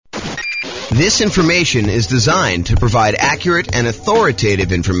This information is designed to provide accurate and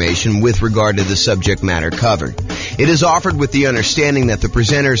authoritative information with regard to the subject matter covered. It is offered with the understanding that the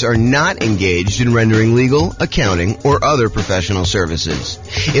presenters are not engaged in rendering legal, accounting, or other professional services.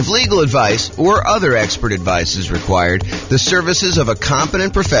 If legal advice or other expert advice is required, the services of a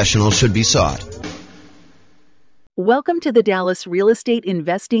competent professional should be sought. Welcome to the Dallas Real Estate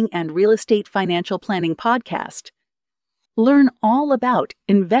Investing and Real Estate Financial Planning Podcast. Learn all about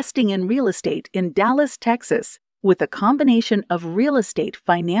investing in real estate in Dallas, Texas, with a combination of real estate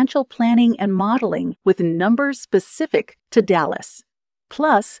financial planning and modeling with numbers specific to Dallas,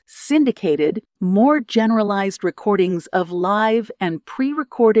 plus syndicated, more generalized recordings of live and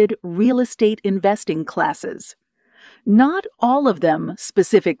pre-recorded real estate investing classes. Not all of them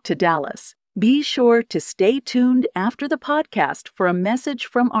specific to Dallas. Be sure to stay tuned after the podcast for a message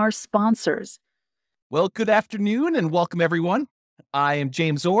from our sponsors. Well, good afternoon and welcome everyone. I am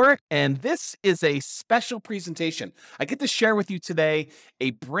James Orr, and this is a special presentation. I get to share with you today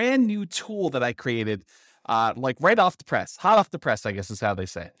a brand new tool that I created, right off the press, hot off the press, I guess is how they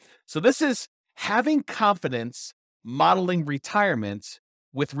say it. So this is having confidence modeling retirement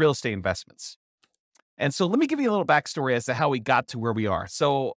with real estate investments. And so let me give you a little backstory as to how we got to where we are.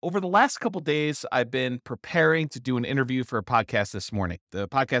 So over the last couple of days, I've been preparing to do an interview for a podcast this morning. The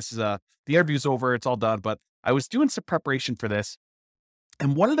podcast is, the interview's over, it's all done, but I was doing some preparation for this.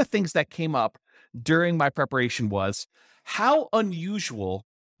 And one of the things that came up during my preparation was how unusual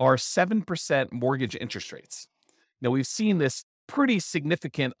are 7% mortgage interest rates. Now, we've seen this pretty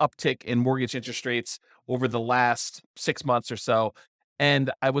significant uptick in mortgage interest rates over the last 6 months or so.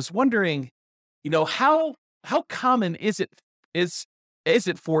 And I was wondering, how common is it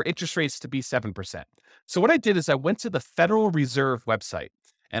for interest rates to be 7%? So what I did is I went to the Federal Reserve website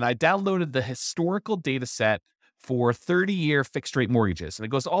and I downloaded the historical data set for 30-year fixed rate mortgages. And it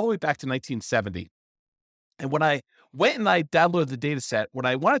goes all the way back to 1970. And when I went and I downloaded the data set, what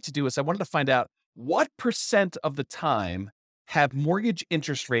I wanted to do is I wanted to find out what percent of the time have mortgage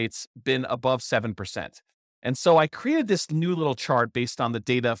interest rates been above 7%. And so I created this new little chart based on the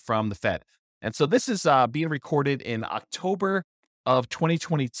data from the Fed. And so this is being recorded in October of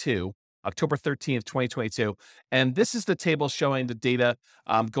 2022, October 13th, 2022. And this is the table showing the data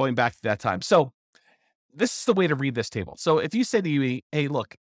going back to that time. So this is the way to read this table. So if you say to me, hey,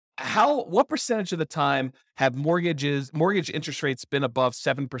 look, what percentage of the time have mortgage interest rates been above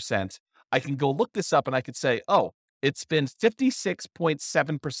 7%? I can go look this up and I could say, oh, it's been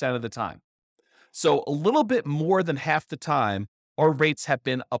 56.7% of the time. So a little bit more than half the time, our rates have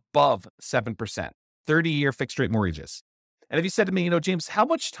been above 7%, 30-year fixed rate mortgages. And if you said to me, James, how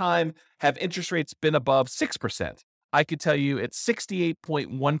much time have interest rates been above 6%? I could tell you it's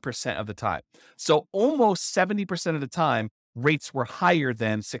 68.1% of the time. So almost 70% of the time, rates were higher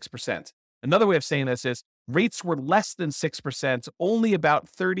than 6%. Another way of saying this is rates were less than 6%, only about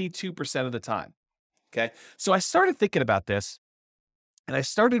 32% of the time. Okay. So I started thinking about this and I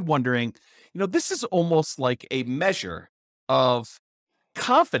started wondering, this is almost like a measure of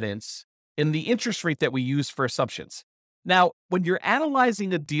confidence in the interest rate that we use for assumptions. Now, when you're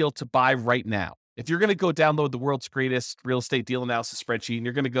analyzing a deal to buy right now, if you're going to go download the world's greatest real estate deal analysis spreadsheet and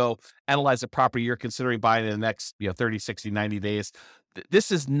you're going to go analyze a property you're considering buying in the next 30, 60, 90 days, this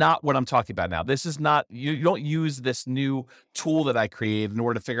is not what I'm talking about now. This is not, you don't use this new tool that I created in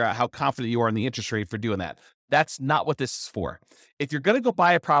order to figure out how confident you are in the interest rate for doing that. That's not what this is for. If you're going to go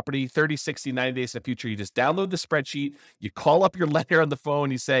buy a property 30, 60, 90 days in the future, you just download the spreadsheet, you call up your lender on the phone,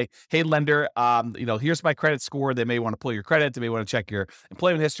 you say, hey, lender, here's my credit score. They may want to pull your credit. They may want to check your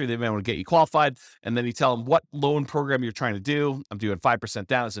employment history. They may want to get you qualified. And then you tell them what loan program you're trying to do. I'm doing 5%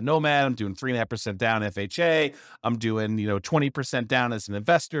 down as a nomad. I'm doing 3.5% down FHA. I'm doing, 20% down as an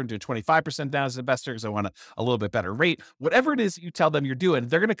investor. I'm doing 25% down as an investor because I want a little bit better rate. Whatever it is you tell them you're doing,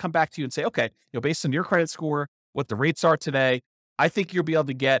 they're going to come back to you and say, okay, based on your credit score, what the rates are today, I think you'll be able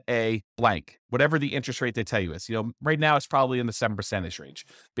to get a blank, whatever the interest rate they tell you is. Right now it's probably in the 7% range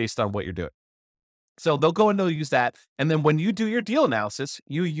based on what you're doing. So they'll go and they'll use that. And then when you do your deal analysis,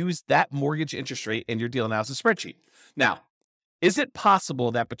 you use that mortgage interest rate in your deal analysis spreadsheet. Now, is it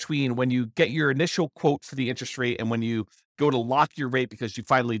possible that between when you get your initial quote for the interest rate and when you go to lock your rate because you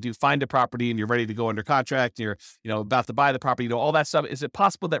finally do find a property and you're ready to go under contract and you're about to buy the property, all that stuff, is it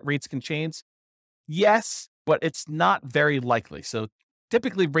possible that rates can change? Yes, but it's not very likely. So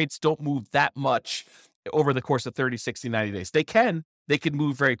typically rates don't move that much over the course of 30, 60, 90 days. They can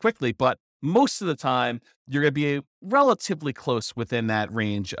move very quickly, but most of the time you're going to be relatively close within that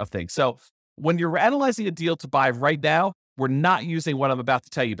range of things. So when you're analyzing a deal to buy right now, we're not using what I'm about to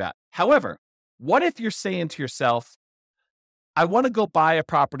tell you about. However, what if you're saying to yourself, I want to go buy a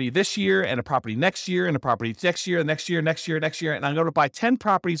property this year and a property next year and a property next year, next year. And I'm going to buy 10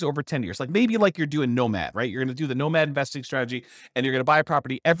 properties over 10 years. Like maybe like you're doing Nomad, right? You're going to do the Nomad investing strategy and you're going to buy a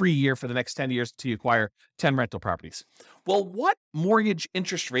property every year for the next 10 years until you acquire 10 rental properties. Well, what mortgage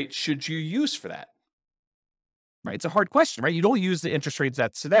interest rate should you use for that? Right? It's a hard question, right? You don't use the interest rates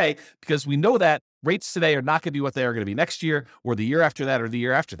that's today because we know that rates today are not going to be what they are going to be next year or the year after that or the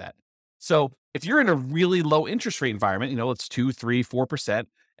year after that. So if you're in a really low interest rate environment, it's 2, 3, 4%,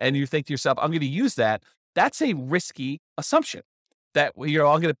 and you think to yourself, I'm going to use that, that's a risky assumption that, I'm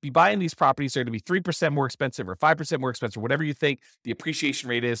going to be buying these properties. They're going to be 3% more expensive or 5% more expensive, whatever you think the appreciation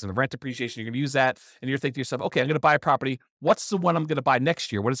rate is and the rent appreciation, you're going to use that. And you're thinking to yourself, okay, I'm going to buy a property. What's the one I'm going to buy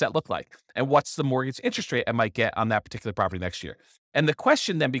next year? What does that look like? And what's the mortgage interest rate I might get on that particular property next year? And the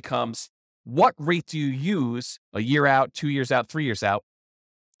question then becomes, what rate do you use a year out, 2 years out, 3 years out?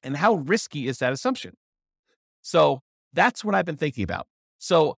 And how risky is that assumption? So that's what I've been thinking about.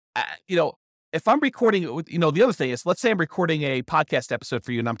 So, if I'm recording, the other thing is, let's say I'm recording a podcast episode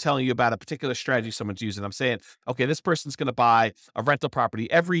for you and I'm telling you about a particular strategy someone's using. I'm saying, okay, this person's going to buy a rental property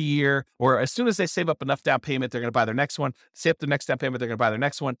every year, or as soon as they save up enough down payment, they're going to buy their next one. Save up the next down payment, they're going to buy their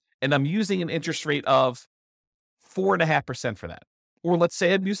next one. And I'm using an interest rate of 4.5% for that. Or let's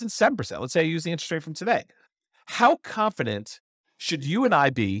say I'm using 7%. Let's say I use the interest rate from today. How confident should you and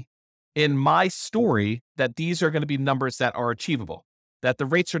I be in my story that these are going to be numbers that are achievable, that the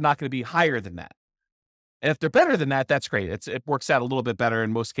rates are not going to be higher than that? And if they're better than that, that's great. It works out a little bit better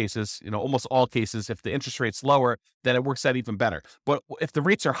in most cases, almost all cases. If the interest rate's lower, then it works out even better. But if the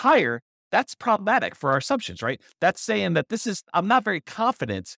rates are higher, that's problematic for our assumptions, right? That's saying that I'm not very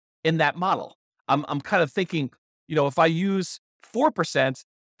confident in that model. I'm kind of thinking, if I use 4%,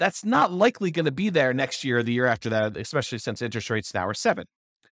 that's not likely going to be there next year or the year after that, especially since interest rates now are 7%.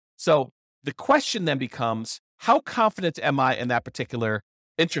 So the question then becomes, how confident am I in that particular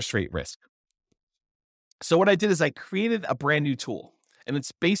interest rate risk? So what I did is I created a brand new tool, and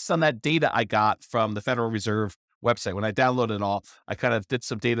it's based on that data I got from the Federal Reserve website. When I downloaded it all, I kind of did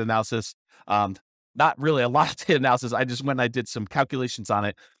some data analysis, not really a lot of data analysis. I just went and I did some calculations on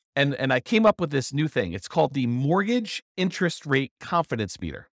it. And I came up with this new thing. It's called the Mortgage Interest Rate Confidence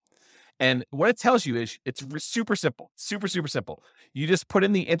Meter. And what it tells you is it's super simple, super simple. You just put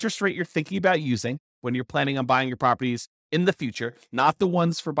in the interest rate you're thinking about using when you're planning on buying your properties in the future, not the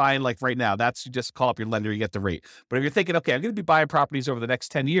ones for buying like right now. That's, you just call up your lender, you get the rate. But if you're thinking, okay, I'm going to be buying properties over the next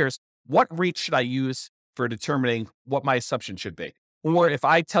 10 years, what rate should I use for determining what my assumption should be? Or if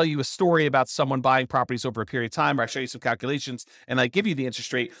I tell you a story about someone buying properties over a period of time, or I show you some calculations and I give you the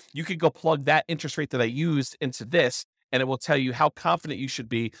interest rate, you could go plug that interest rate that I used into this, and it will tell you how confident you should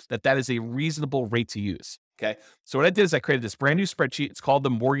be that that is a reasonable rate to use. Okay. So what I did is I created this brand new spreadsheet. It's called the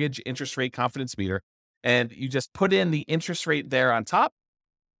Mortgage Interest Rate Confidence Meter. And you just put in the interest rate there on top,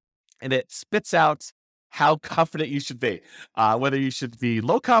 and it spits out how confident you should be, whether you should be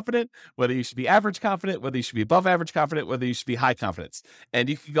low confident, whether you should be average confident, whether you should be above average confident, whether you should be high confidence. And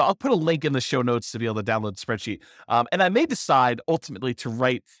you can go, I'll put a link in the show notes to be able to download the spreadsheet. And I may decide ultimately to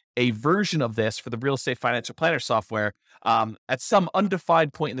write a version of this for the Real Estate Financial Planner software at some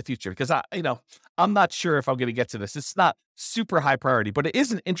undefined point in the future, because I'm not sure if I'm going to get to this. It's not super high priority, but it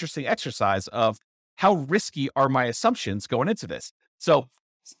is an interesting exercise of how risky are my assumptions going into this. So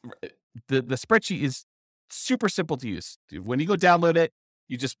the spreadsheet is super simple to use. When you go download it,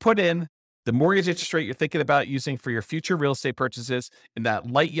 you just put in the mortgage interest rate you're thinking about using for your future real estate purchases in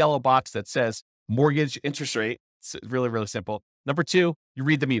that light yellow box that says mortgage interest rate. It's really simple. Number 2, you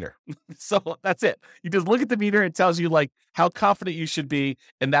read the meter. So that's it. You just look at the meter. It tells you like how confident you should be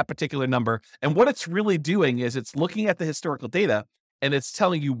in that particular number. And what it's really doing is it's looking at the historical data, and it's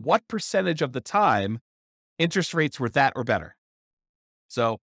telling you what percentage of the time interest rates were that or better.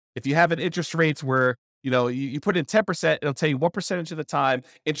 So if you have an interest rates where, you put in 10%, it'll tell you what percentage of the time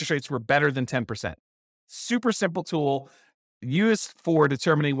interest rates were better than 10%. Super simple tool used for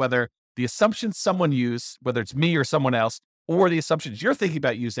determining whether the assumptions someone used, whether it's me or someone else, or the assumptions you're thinking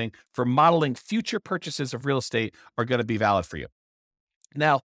about using for modeling future purchases of real estate are going to be valid for you.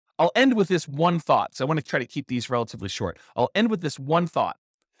 Now, I'll end with this one thought. So I want to try to keep these relatively short. I'll end with this one thought.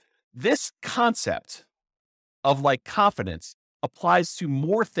 This concept of like confidence applies to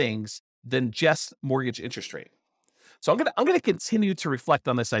more things than just mortgage interest rate. So I'm going to continue to reflect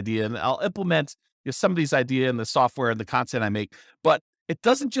on this idea, and I'll implement some of these ideas in the software and the content I make, but it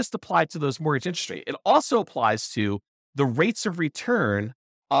doesn't just apply to those mortgage interest rate. It also applies to the rates of return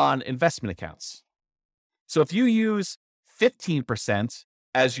on investment accounts. So if you use 15%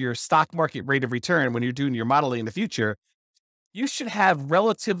 as your stock market rate of return when you're doing your modeling in the future, you should have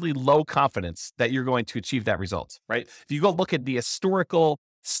relatively low confidence that you're going to achieve that result, right? If you go look at the historical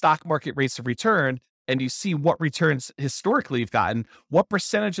stock market rates of return and you see what returns historically you've gotten, what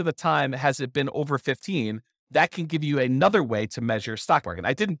percentage of the time has it been over 15? That can give you another way to measure stock market.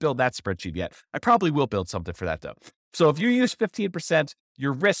 I didn't build that spreadsheet yet. I probably will build something for that though. So if you use 15%,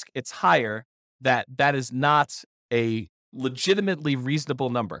 your risk, it's higher. That is not a legitimately reasonable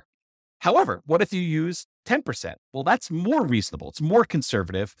number. However, what if you use 10%? Well, that's more reasonable. It's more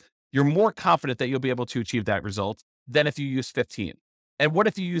conservative. You're more confident that you'll be able to achieve that result than if you use 15. And what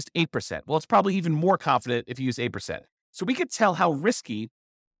if you used 8%? Well, it's probably even more confident if you use 8%. So we could tell how risky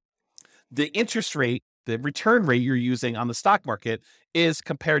the interest rate, the return rate you're using on the stock market is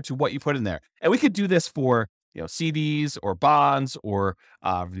compared to what you put in there. And we could do this for CDs or bonds or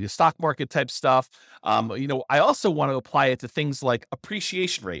the stock market type stuff. I also want to apply it to things like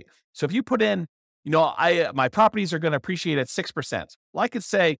appreciation rate. So if you put in, my properties are going to appreciate at 6%. Well, I could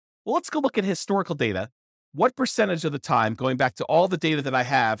say, well, let's go look at historical data. What percentage of the time, going back to all the data that I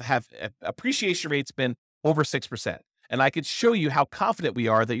have appreciation rates been over 6%? And I could show you how confident we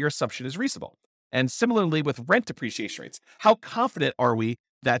are that your assumption is reasonable. And similarly with rent appreciation rates, how confident are we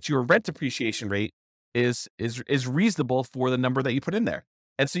that your rent appreciation rate is reasonable for the number that you put in there?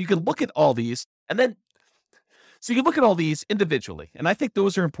 And so you can look at all these so you can look at all these individually. And I think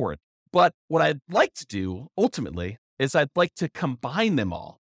those are important. But what I'd like to do ultimately is I'd like to combine them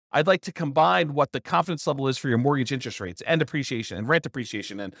all. I'd like to combine what the confidence level is for your mortgage interest rates and appreciation and rent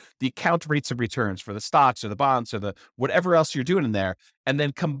appreciation and the account rates of returns for the stocks or the bonds or the whatever else you're doing in there, and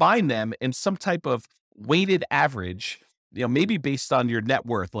then combine them in some type of weighted average, maybe based on your net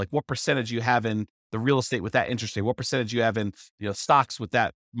worth, like what percentage you have in the real estate with that interest rate, what percentage you have in stocks with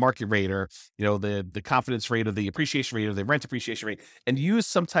that market rate, or the confidence rate or the appreciation rate or the rent appreciation rate, and use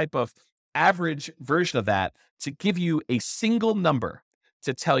some type of average version of that to give you a single number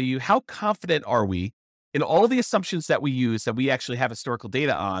to tell you how confident are we in all the assumptions that we use, that we actually have historical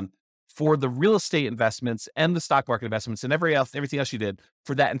data on for the real estate investments and the stock market investments and everything else you did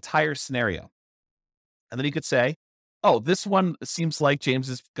for that entire scenario. And then you could say, oh, this one seems like James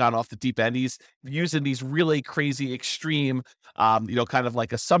has gone off the deep end. He's using these really crazy, extreme, kind of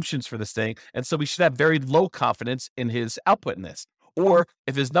like assumptions for this thing. And so we should have very low confidence in his output in this. Or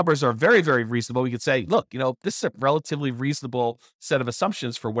if his numbers are very, very reasonable, we could say, look, this is a relatively reasonable set of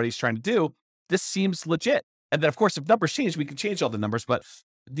assumptions for what he's trying to do. This seems legit. And then, of course, if numbers change, we can change all the numbers. But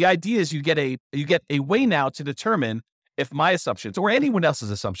the idea is you get a way now to determine if my assumptions or anyone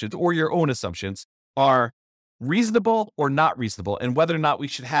else's assumptions or your own assumptions are reasonable or not reasonable, and whether or not we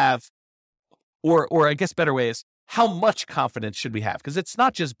should have, or I guess better way is, how much confidence should we have? Because it's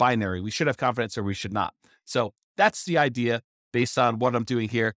not just binary. We should have confidence or we should not. So that's the idea based on what I'm doing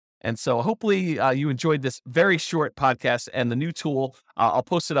here. And so hopefully you enjoyed this very short podcast and the new tool. I'll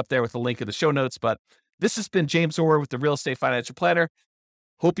post it up there with a link in the show notes. But this has been James Orr with the Real Estate Financial Planner.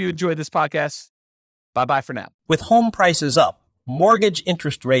 Hope you enjoyed this podcast. Bye-bye for now. With home prices up, mortgage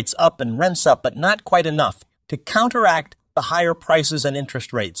interest rates up, and rents up, but not quite enough to counteract the higher prices and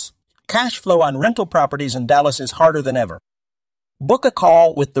interest rates, cash flow on rental properties in Dallas is harder than ever. Book a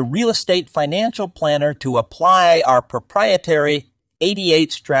call with the Real Estate Financial Planner to apply our proprietary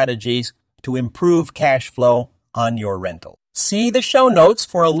 88 strategies to improve cash flow on your rental. See the show notes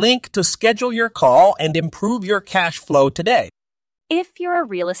for a link to schedule your call and improve your cash flow today. If you're a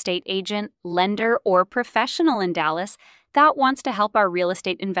real estate agent, lender, or professional in Dallas that wants to help our real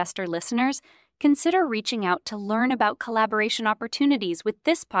estate investor listeners, consider reaching out to learn about collaboration opportunities with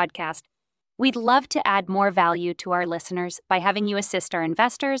this podcast. We'd love to add more value to our listeners by having you assist our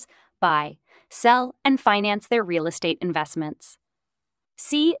investors buy, sell, and finance their real estate investments.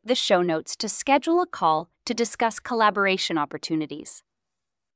 See the show notes to schedule a call to discuss collaboration opportunities.